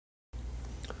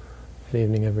Good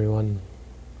evening, everyone.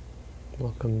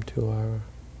 Welcome to our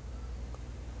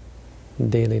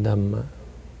daily Dhamma.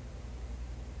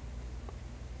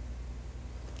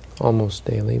 Almost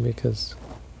daily, because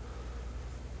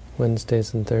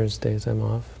Wednesdays and Thursdays I'm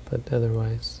off, but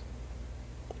otherwise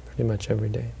pretty much every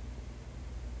day.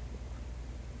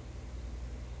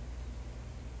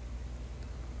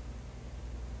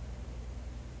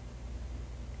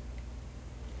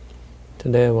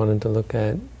 Today I wanted to look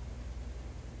at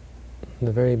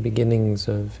the very beginnings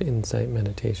of insight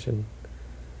meditation.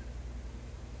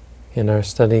 In our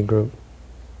study group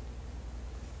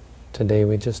today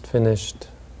we just finished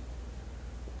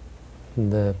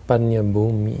the Panya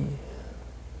Bhumi,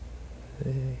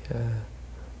 the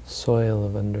soil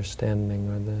of understanding,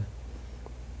 or the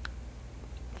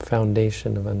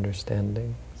foundation of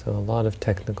understanding. So a lot of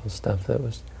technical stuff that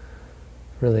was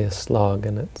really a slog,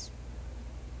 and it's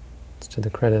to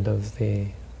the credit of the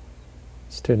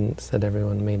students that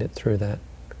everyone made it through that.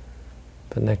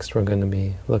 But next we're going to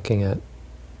be looking at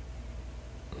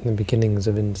the beginnings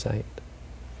of insight,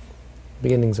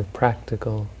 beginnings of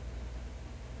practical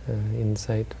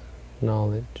insight,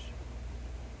 knowledge.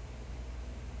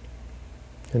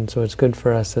 And so it's good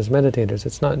for us as meditators.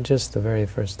 It's not just the very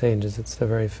first stages, it's the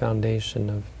very foundation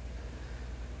of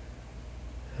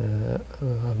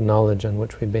knowledge on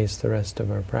which we base the rest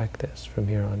of our practice from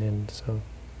here on in. So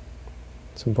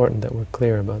it's important that we're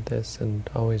clear about this and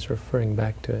always referring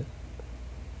back to it.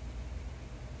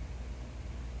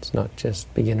 It's not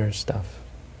just beginner stuff.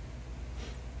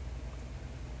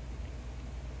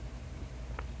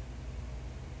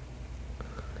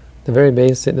 The very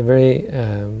basic, the very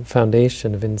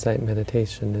foundation of insight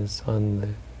meditation is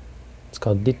on it's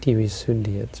called Ditthi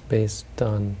Visuddhi. It's based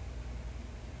on,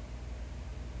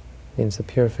 means the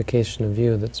purification of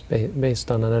view that's based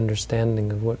on an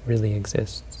understanding of what really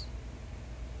exists.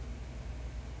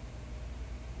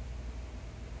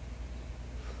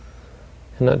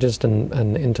 And not just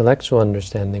an intellectual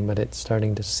understanding, but it's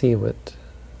starting to see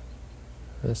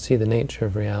see the nature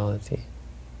of reality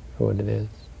for what it is.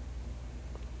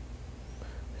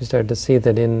 We start to see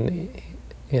that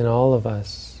in all of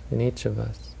us, in each of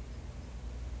us,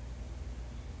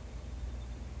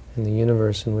 in the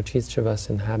universe in which each of us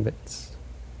inhabits,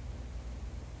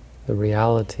 the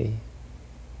reality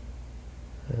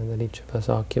that each of us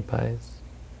occupies,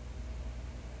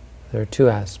 there are two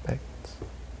aspects.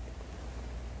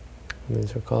 And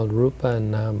these are called Rupa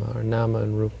and Nama, or Nama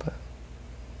and Rupa.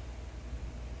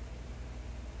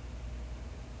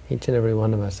 Each and every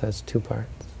one of us has two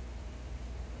parts,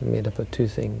 made up of two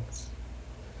things,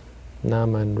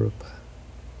 Nama and Rupa.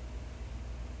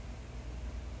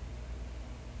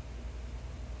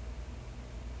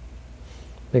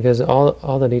 Because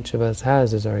all that each of us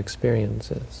has is our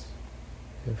experiences.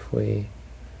 If we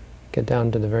get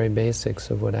down to the very basics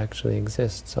of what actually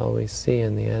exists, all we see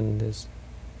in the end is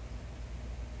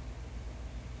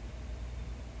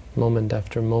moment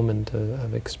after moment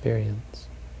of experience.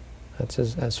 That's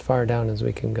as far down as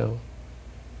we can go.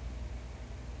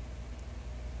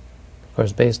 Of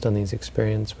course, based on these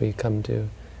experiences, we come to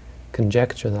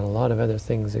conjecture that a lot of other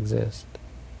things exist.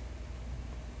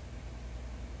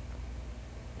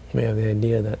 We have the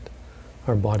idea that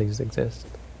our bodies exist.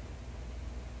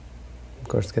 Of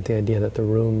course, get the idea that the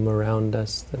room around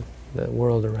us, the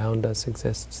world around us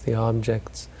exists, the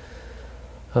objects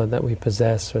that we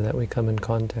possess or that we come in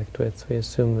contact with. We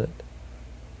assume that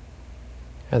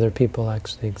other people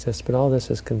actually exist, but all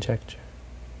this is conjecture.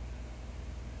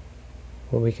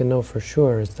 What we can know for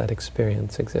sure is that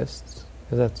experience exists,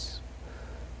 because that's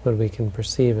what we can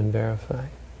perceive and verify.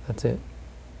 That's it.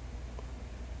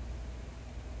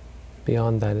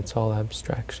 Beyond that, it's all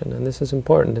abstraction. And this is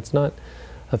important. It's not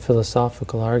a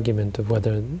philosophical argument of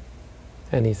whether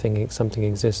something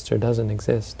exists or doesn't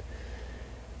exist.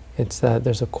 It's that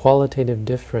there's a qualitative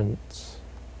difference,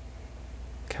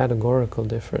 categorical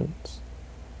difference,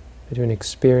 between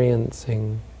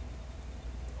experiencing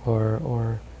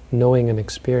or knowing an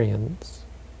experience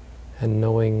and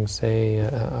knowing, say,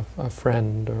 a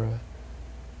friend or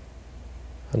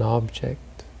an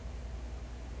object.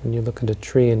 When you look at a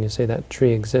tree and you say that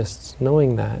tree exists,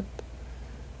 knowing that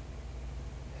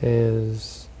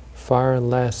is far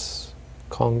less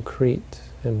concrete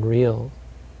and real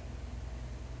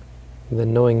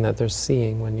than knowing that there's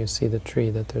seeing when you see the tree,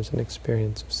 that there's an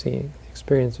experience of seeing. The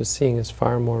experience of seeing is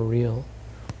far more real.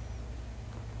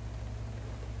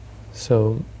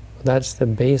 So that's the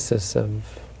basis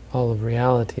of all of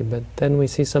reality. But then we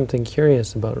see something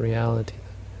curious about reality,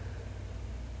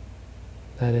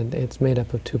 that it's made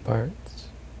up of two parts.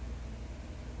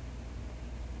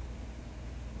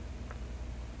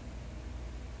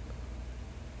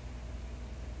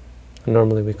 And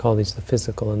normally we call these the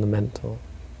physical and the mental.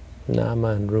 Nama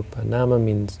and rupa. Nama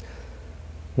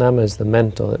is the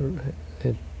mental.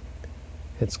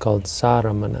 It's called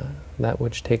saramana, that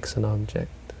which takes an object.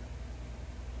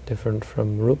 Different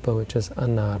from rupa, which is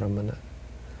anaramana,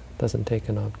 doesn't take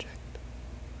an object.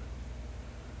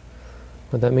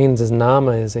 What that means is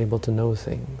nama is able to know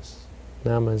things.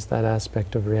 Nama is that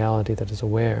aspect of reality that is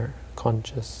aware,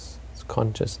 conscious, it's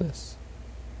consciousness.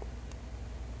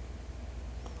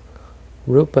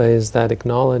 Rupa is that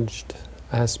acknowledged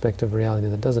aspect of reality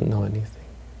that doesn't know anything,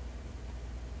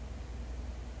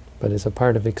 but is a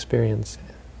part of experience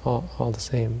all the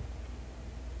same.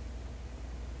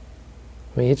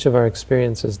 I mean, each of our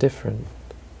experiences is different.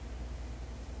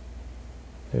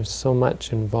 There's so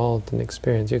much involved in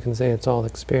experience. You can say it's all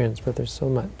experience, but there's so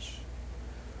much.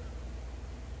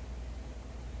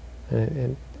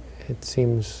 And it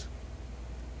seems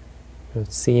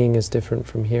seeing is different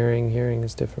from hearing, hearing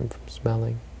is different from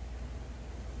smelling.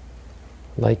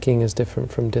 Liking is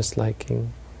different from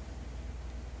disliking.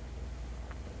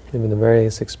 Even the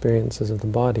various experiences of the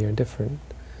body are different.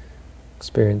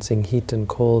 Experiencing heat and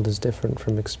cold is different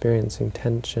from experiencing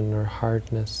tension or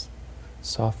hardness,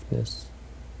 softness.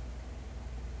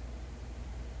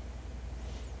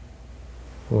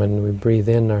 When we breathe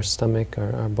in, our stomach,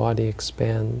 our body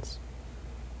expands.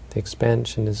 The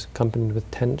expansion is accompanied with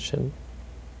tension.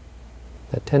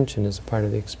 That tension is a part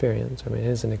of the experience. I mean, it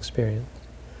is an experience.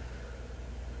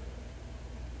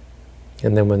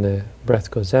 And then when the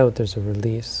breath goes out, there's a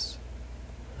release.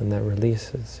 And that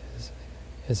release is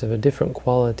of a different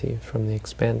quality from the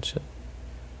expansion.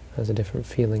 Has a different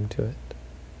feeling to it.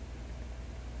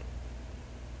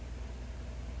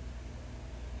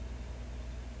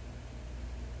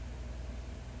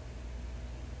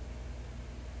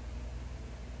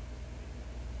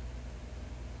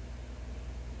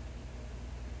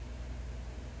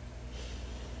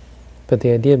 But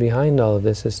the idea behind all of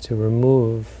this is to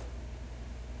remove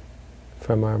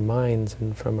from our minds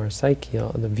and from our psyche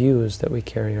all the views that we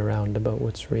carry around about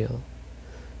what's real.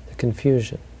 The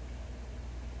confusion.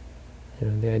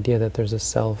 The idea that there's a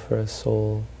self or a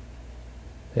soul.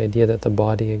 The idea that the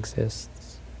body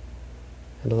exists.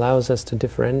 It allows us to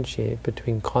differentiate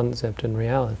between concept and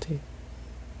reality.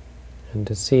 And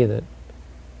to see that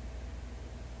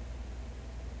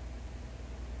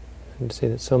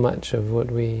so much of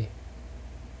what we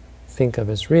think of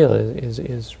as real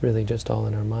is really just all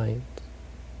in our minds.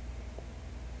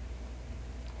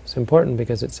 It's important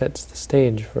because it sets the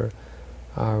stage for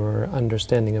our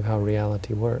understanding of how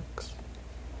reality works,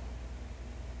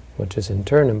 which is in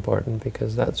turn important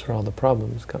because that's where all the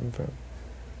problems come from.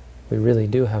 We really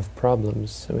do have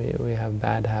problems. We have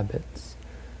bad habits.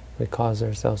 We cause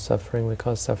ourselves suffering. We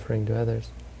cause suffering to others.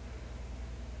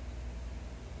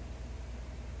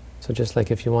 So just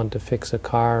like if you want to fix a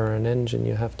car or an engine,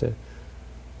 you have to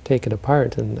take it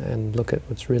apart and look at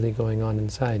what's really going on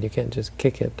inside. You can't just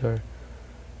kick it or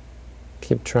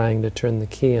keep trying to turn the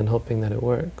key and hoping that it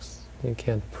works. You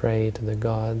can't pray to the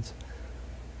gods.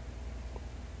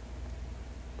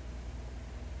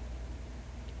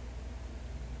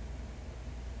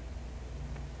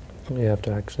 You have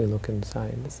to actually look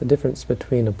inside. It's the difference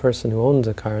between a person who owns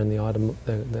a car and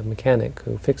the mechanic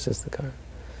who fixes the car.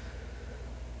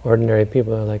 Ordinary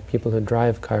people are like people who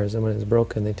drive cars, and when it's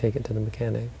broken they take it to the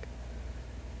mechanic.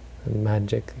 And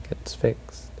magic, it gets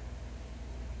fixed.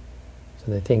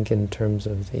 So they think in terms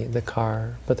of the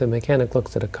car, but the mechanic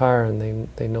looks at a car and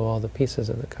they know all the pieces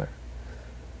of the car.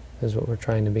 This is what we're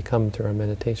trying to become through our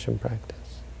meditation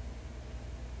practice.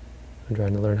 We're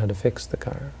trying to learn how to fix the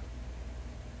car.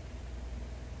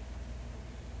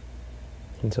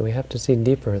 And so we have to see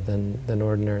deeper than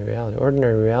ordinary reality.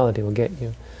 Ordinary reality will get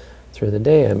you through the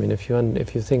day. I mean, if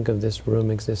you think of this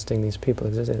room existing, these people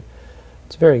existing,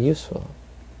 it's very useful.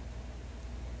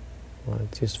 Well,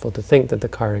 it's useful to think that the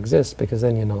car exists, because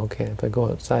then you know, okay, if I go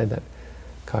outside, that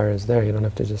car is there. You don't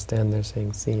have to just stand there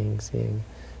saying, seeing, seeing.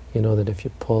 You know that if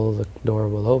you pull, the door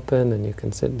will open, and you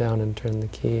can sit down and turn the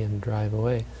key and drive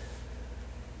away.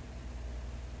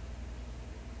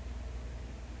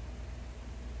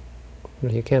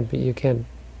 You can't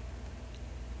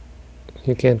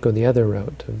go the other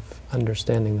route of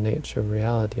understanding the nature of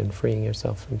reality and freeing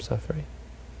yourself from suffering.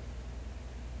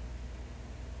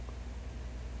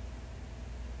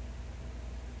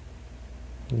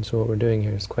 And so what we're doing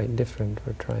here is quite different.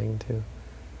 We're trying to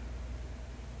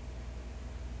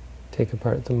take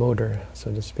apart the motor,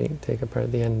 so to speak, take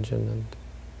apart the engine and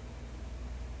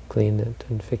clean it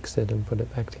and fix it and put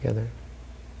it back together.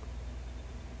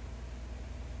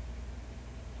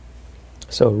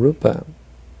 So rupa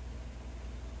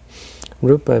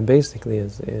Rupa basically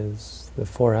is the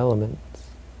four elements.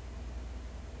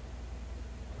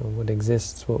 What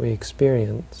exists, what we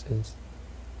experience is,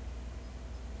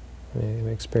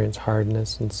 we experience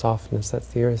hardness and softness. That's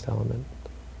the earth element.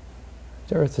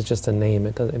 The earth is just a name.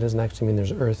 It doesn't actually mean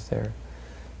there's earth there.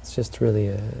 It's just really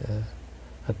a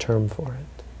term for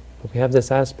it. But we have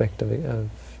this aspect of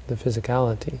the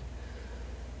physicality.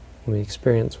 When we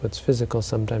experience what's physical,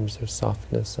 sometimes there's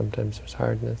softness, sometimes there's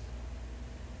hardness.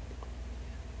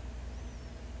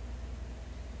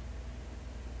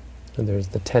 And there's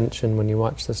the tension when you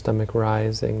watch the stomach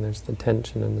rising, there's the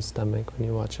tension in the stomach when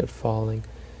you watch it falling.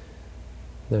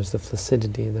 There's the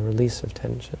flaccidity, the release of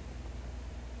tension.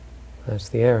 That's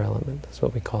the air element, that's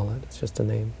what we call it, it's just a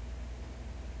name.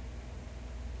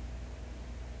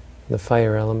 The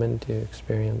fire element, you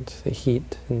experience the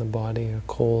heat in the body or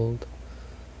cold.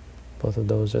 Both of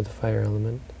those are the fire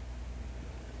element.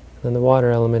 And the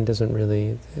water element isn't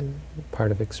really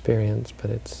part of experience, but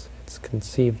it's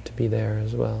conceived to be there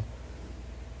as well.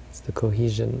 It's the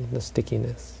cohesion, the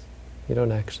stickiness. You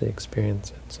don't actually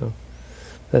experience it, so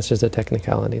that's just a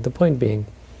technicality. The point being,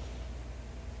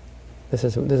 this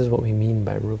is what we mean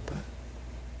by rupa.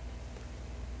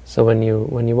 So when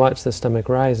you watch the stomach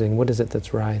rising, what is it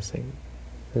that's rising?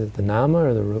 Is it the nama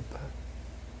or the rupa?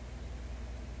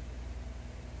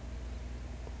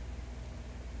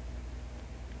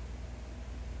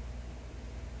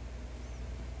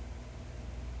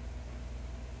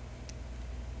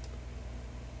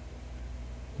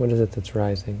 What is it that's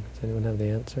rising? Does anyone have the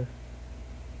answer?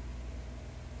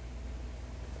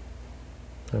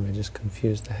 Or am I just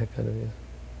confused the heck out of you?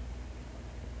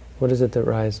 What is it that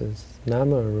rises?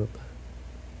 Nama or rupa?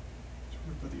 Is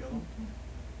rupa the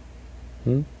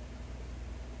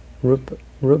yellow?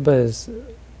 Rupa is...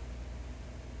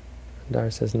 Dar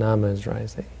says nama is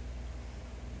rising.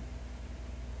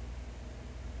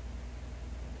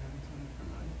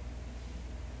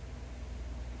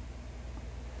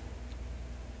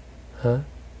 Huh?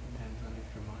 Depends on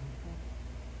if you're mindful.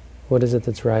 What is it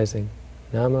that's rising?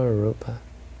 Nama or rupa?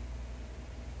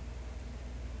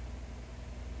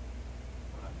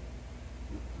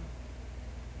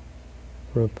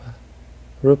 Rupa.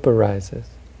 Rupa rises.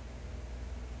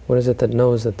 What is it that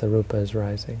knows that the rupa is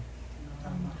rising?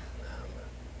 Nama. Nama.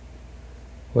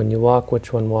 When you walk,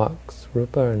 which one walks?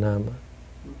 Rupa or nama?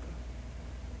 Rupa.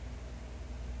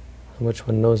 And which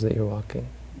one knows that you're walking?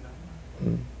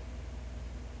 Nama.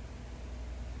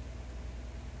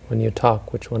 When you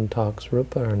talk, which one talks?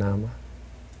 Rupa or nama?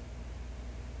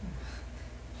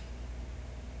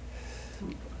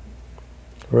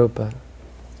 Rupa.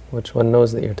 Which one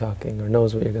knows that you're talking, or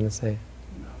knows what you're going to say?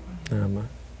 Nama. Nama.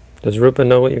 Does Rupa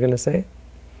know what you're going to say?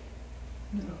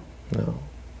 No. No.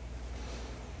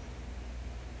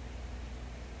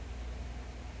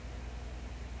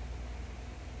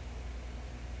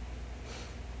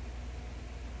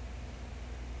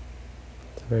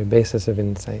 It's the very basis of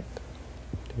insight,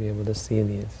 to be able to see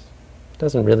these. It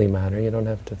doesn't really matter, you don't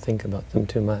have to think about them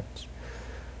too much.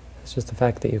 It's just the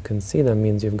fact that you can see them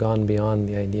means you've gone beyond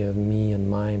the idea of me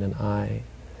and mine and I.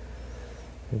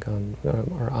 You've gone,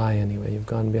 or I anyway, you've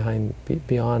gone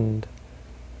beyond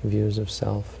views of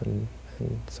self and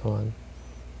so on.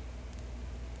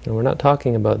 And we're not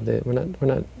talking about we're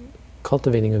not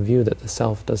cultivating a view that the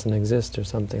self doesn't exist or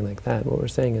something like that. What we're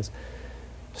saying is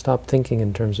stop thinking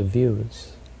in terms of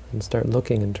views and start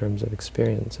looking in terms of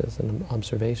experiences and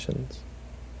observations.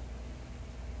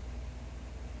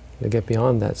 To get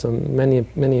beyond that. So many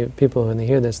people, when they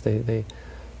hear this, they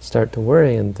start to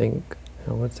worry and think,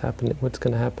 what's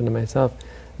going to happen to myself?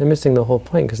 They're missing the whole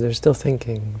point because they're still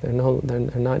thinking. They're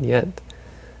not yet.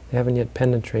 They haven't yet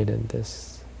penetrated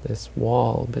this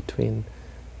wall between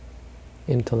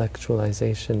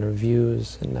intellectualization or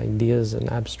views and ideas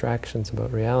and abstractions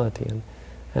about reality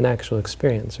and actual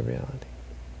experience of reality.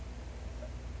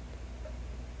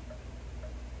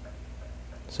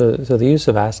 So the use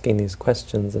of asking these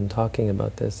questions and talking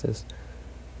about this is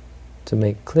to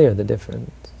make clear the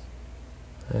difference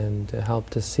and to help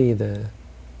to see the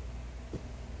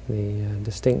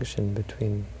distinction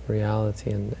between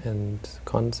reality and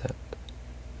concept.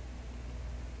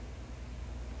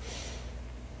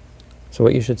 So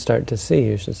what you should start to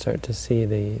see,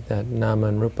 that nama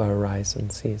and rupa arise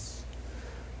and cease.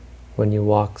 When you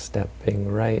walk stepping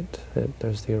right,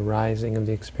 there's the arising of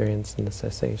the experience and the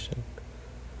cessation.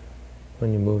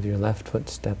 When you move your left foot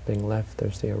stepping left,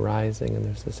 there's the arising and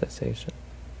there's the cessation.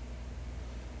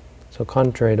 So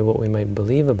contrary to what we might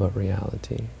believe about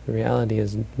reality, reality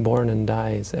is born and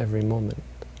dies every moment.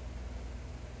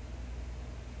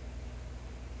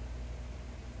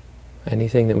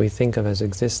 Anything that we think of as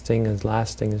existing, as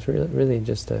lasting, is really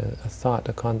just a thought,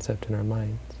 a concept in our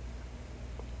minds.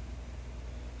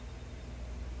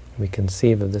 We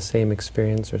conceive of the same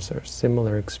experience or sort of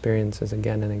similar experiences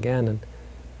again and again, and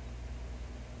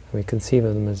we conceive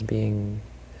of them as being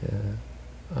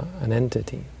an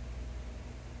entity.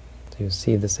 So you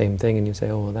see the same thing and you say,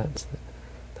 oh, well,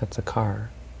 that's a car.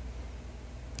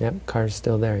 Yep, car's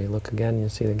still there. You look again, you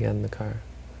see again the car.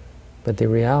 But the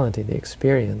reality, the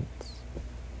experience,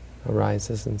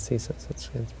 arises and ceases. It's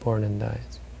born and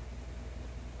dies.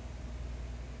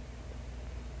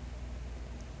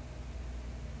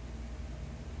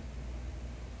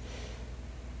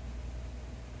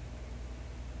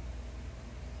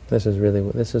 This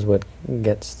is what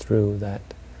gets through that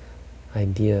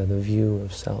idea, the view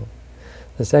of self.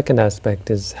 The second aspect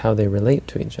is how they relate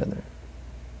to each other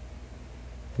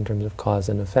in terms of cause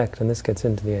and effect, and this gets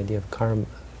into the idea of karma.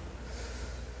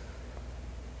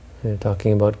 We're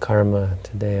talking about karma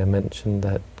today. I mentioned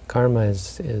that karma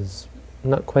is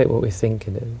not quite what we think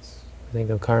it is. I think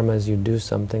of karma as you do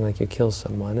something, like you kill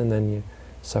someone, and then you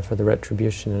suffer the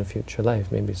retribution in a future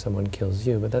life. Maybe someone kills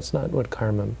you, but that's not what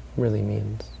karma really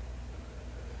means.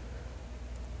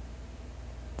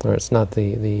 Or it's not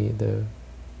the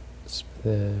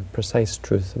precise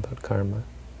truth about karma.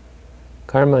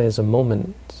 Karma is a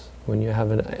moment when you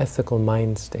have an ethical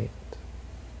mind state.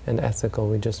 And ethical,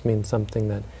 we just mean something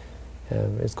that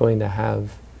is going to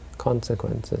have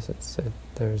consequences.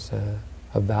 There's a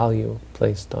value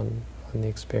placed on the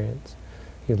experience.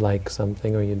 You like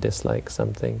something or you dislike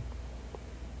something.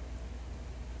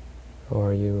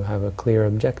 Or you have a clear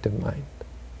objective mind.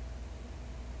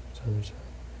 So there's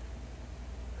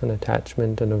an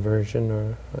attachment, an aversion,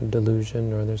 or a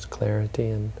delusion, or there's clarity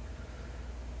and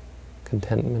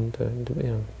contentment,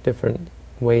 different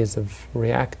ways of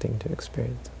reacting to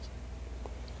experiences.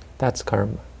 That's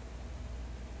karma.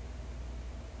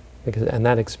 And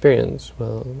that experience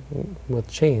will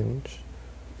change,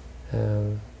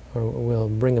 or will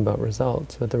bring about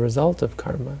results. But the result of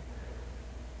karma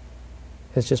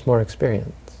is just more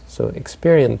experience. So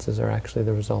experiences are actually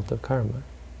the result of karma.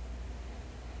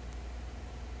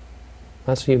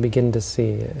 That's what you begin to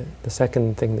see. The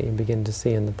second thing that you begin to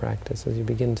see in the practice is you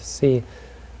begin to see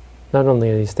not only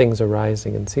are these things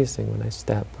arising and ceasing when I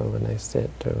step, or when I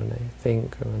sit, or when I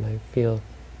think, or when I feel,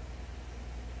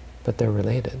 but they're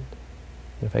related.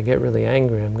 If I get really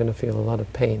angry, I'm going to feel a lot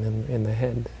of pain in the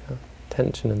head,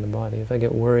 tension in the body. If I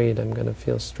get worried, I'm going to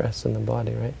feel stress in the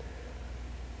body, right?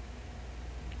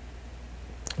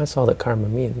 That's all that karma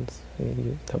means,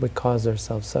 that we cause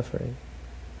ourselves suffering.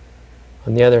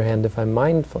 On the other hand, if I'm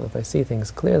mindful, if I see things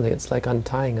clearly, it's like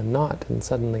untying a knot, and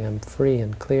suddenly I'm free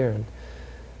and clear and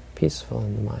peaceful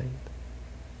in the mind.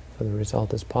 So the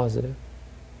result is positive.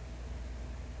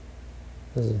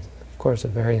 This is, of course, a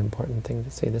very important thing to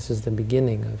see. This is the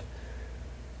beginning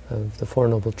of the Four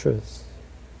Noble Truths.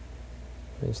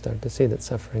 You start to see that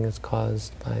suffering is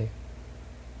caused by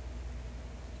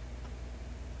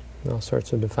all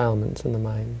sorts of defilements in the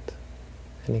mind,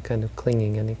 any kind of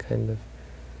clinging, any kind of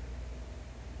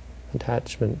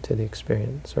attachment to the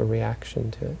experience or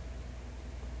reaction to it.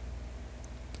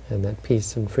 And that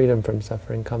peace and freedom from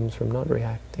suffering comes from not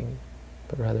reacting,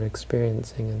 but rather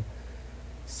experiencing and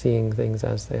seeing things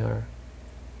as they are.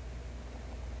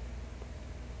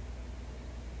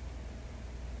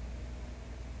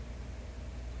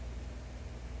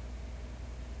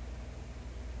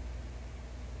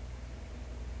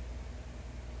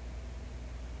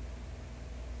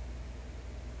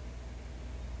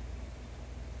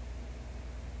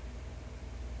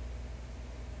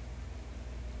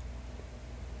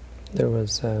 There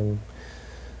was in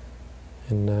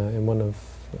one of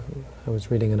I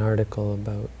was reading an article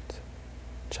about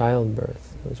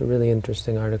childbirth. It was a really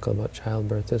interesting article about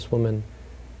childbirth. This woman,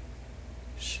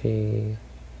 she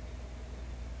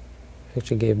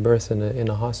actually gave birth in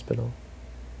a hospital,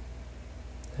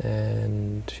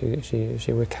 and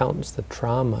she recounts the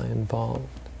trauma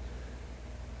involved,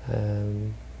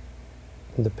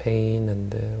 the pain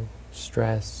and the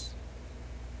stress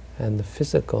and the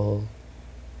physical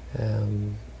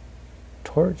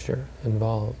torture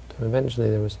involved.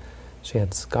 Eventually she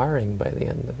had scarring by the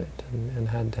end of it, and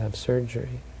had to have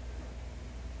surgery.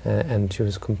 And she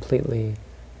was completely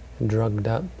drugged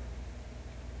up.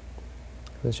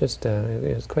 It was just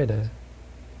it was quite a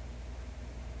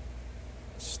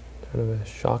sort of a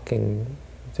shocking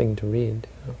thing to read,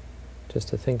 just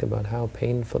to think about how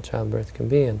painful childbirth can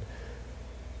be. And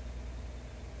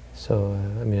so,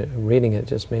 I mean, reading it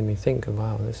just made me think of,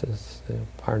 wow, this is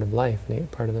part of life,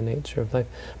 part of the nature of life.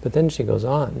 But then she goes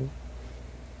on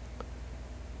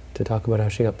to talk about how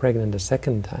she got pregnant a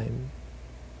second time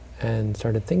and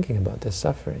started thinking about this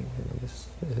suffering.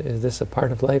 Is this a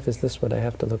part of life? Is this what I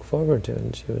have to look forward to?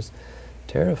 And she was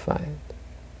terrified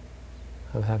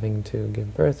of having to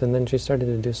give birth. And then she started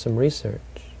to do some research.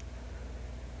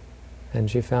 And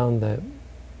she found that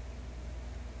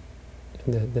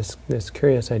this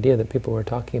curious idea that people were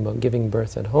talking about giving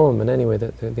birth at home. And anyway,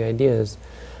 the idea is,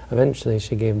 eventually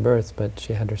she gave birth, but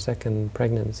she had her second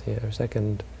pregnancy, her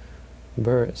second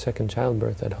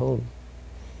childbirth at home.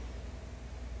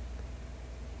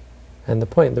 And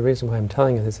the reason why I'm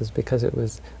telling you this is because it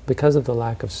was because of the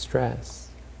lack of stress.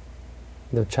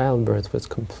 The childbirth was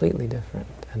completely different,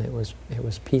 and it was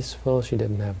peaceful. She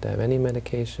didn't have to have any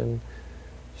medication.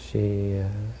 There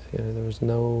was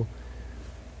no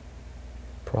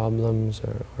problems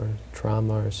or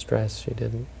trauma or stress. She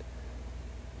didn't.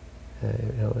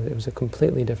 It was a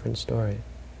completely different story.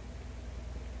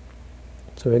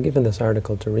 So we were given this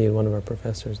article to read. One of our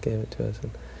professors gave it to us,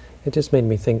 and it just made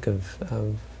me think of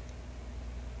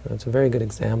it's a very good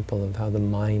example of how the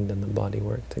mind and the body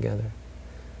work together.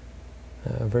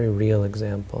 A very real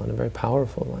example, and a very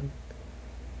powerful one.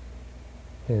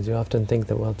 Because you often think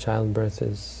that, well, childbirth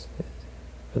is,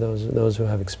 for those who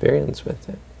have experience with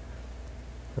it,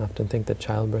 I often think that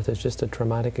childbirth is just a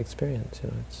traumatic experience.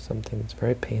 It's something that's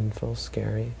very painful,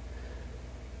 scary.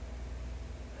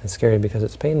 And scary because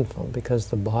it's painful, because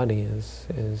the body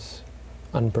is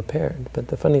unprepared. But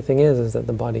the funny thing is that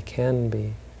the body can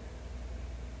be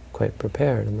quite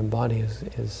prepared, and the body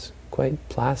is quite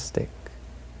plastic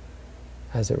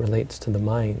as it relates to the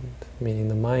mind, meaning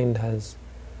the mind has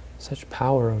such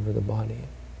power over the body.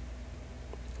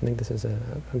 I think this is a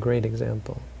great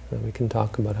example. We can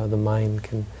talk about how the mind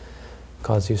can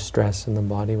cause you stress in the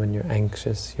body. When you're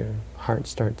anxious, your heart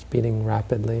starts beating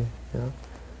rapidly. Do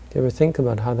you ever think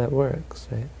about how that works,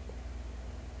 right?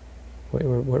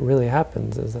 What really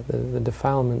happens is that the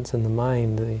defilements in the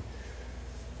mind, the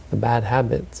bad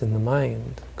habits in the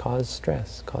mind cause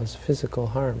stress, cause physical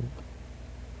harm.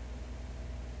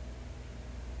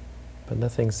 But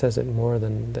nothing says it more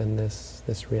than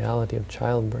this reality of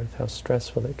childbirth, how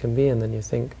stressful it can be, and then you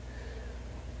think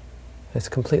it's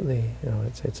completely,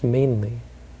 it's mainly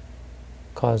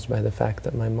caused by the fact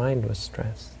that my mind was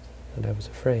stressed, that I was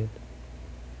afraid.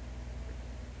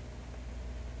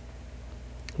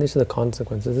 These are the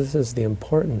consequences. This is the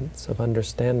importance of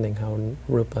understanding how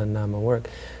Rupa and Nama work.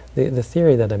 The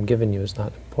theory that I'm giving you is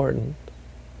not important,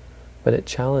 but it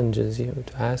challenges you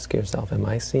to ask yourself, am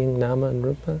I seeing Nama and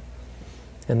Rupa?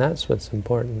 And that's what's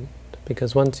important,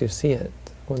 because once you see it,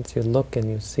 once you look and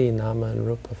you see Nama and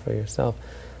Rupa for yourself,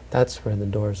 that's where the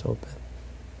doors open.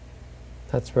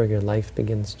 That's where your life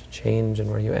begins to change, and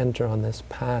where you enter on this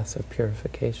path of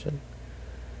purification,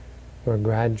 where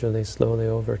gradually, slowly,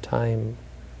 over time,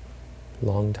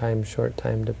 long time, short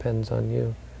time, depends on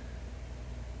you,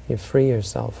 you free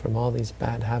yourself from all these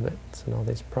bad habits and all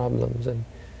these problems, and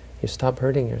you stop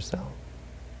hurting yourself.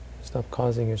 You stop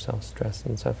causing yourself stress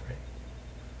and suffering.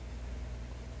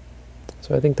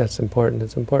 So I think that's important.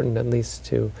 It's important at least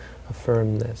to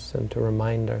affirm this and to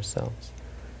remind ourselves.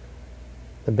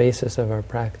 The basis of our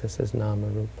practice is Nama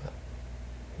Rupa.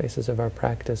 The basis of our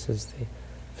practice is the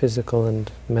physical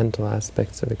and mental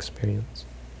aspects of experience.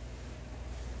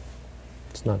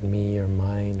 It's not me or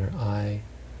mine or I.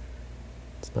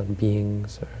 It's not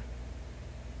beings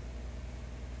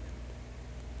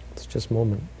it's just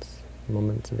moments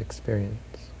of experience.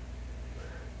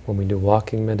 When we do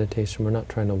walking meditation, we're not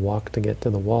trying to walk to get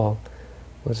to the wall.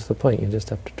 What's the point? You just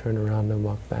have to turn around and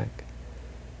walk back.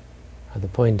 The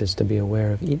point is to be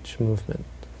aware of each movement,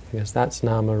 because that's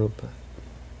Nama Rupa.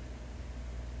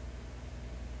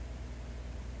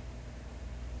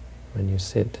 When you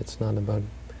sit, it's not about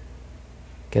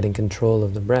getting control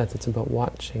of the breath, it's about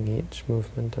watching each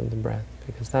movement of the breath,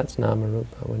 because that's Nama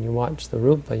Rupa. When you watch the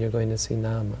Rupa, you're going to see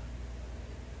Nama.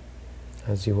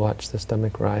 As you watch the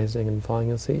stomach rising and falling,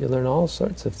 you'll learn all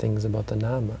sorts of things about the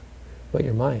Nama, about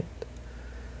your mind.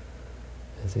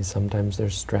 Sometimes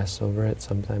there's stress over it,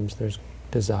 sometimes there's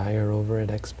desire over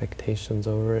it, expectations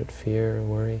over it, fear,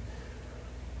 worry.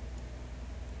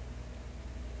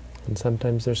 And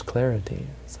sometimes there's clarity,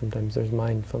 sometimes there's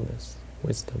mindfulness,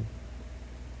 wisdom.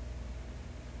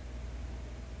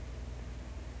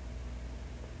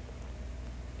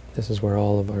 This is where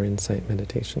all of our insight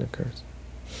meditation occurs.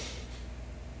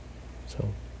 So,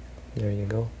 there you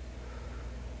go.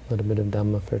 A little bit of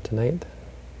Dhamma for tonight.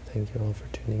 Thank you all for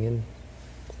tuning in.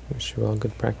 Wish you all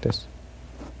good practice.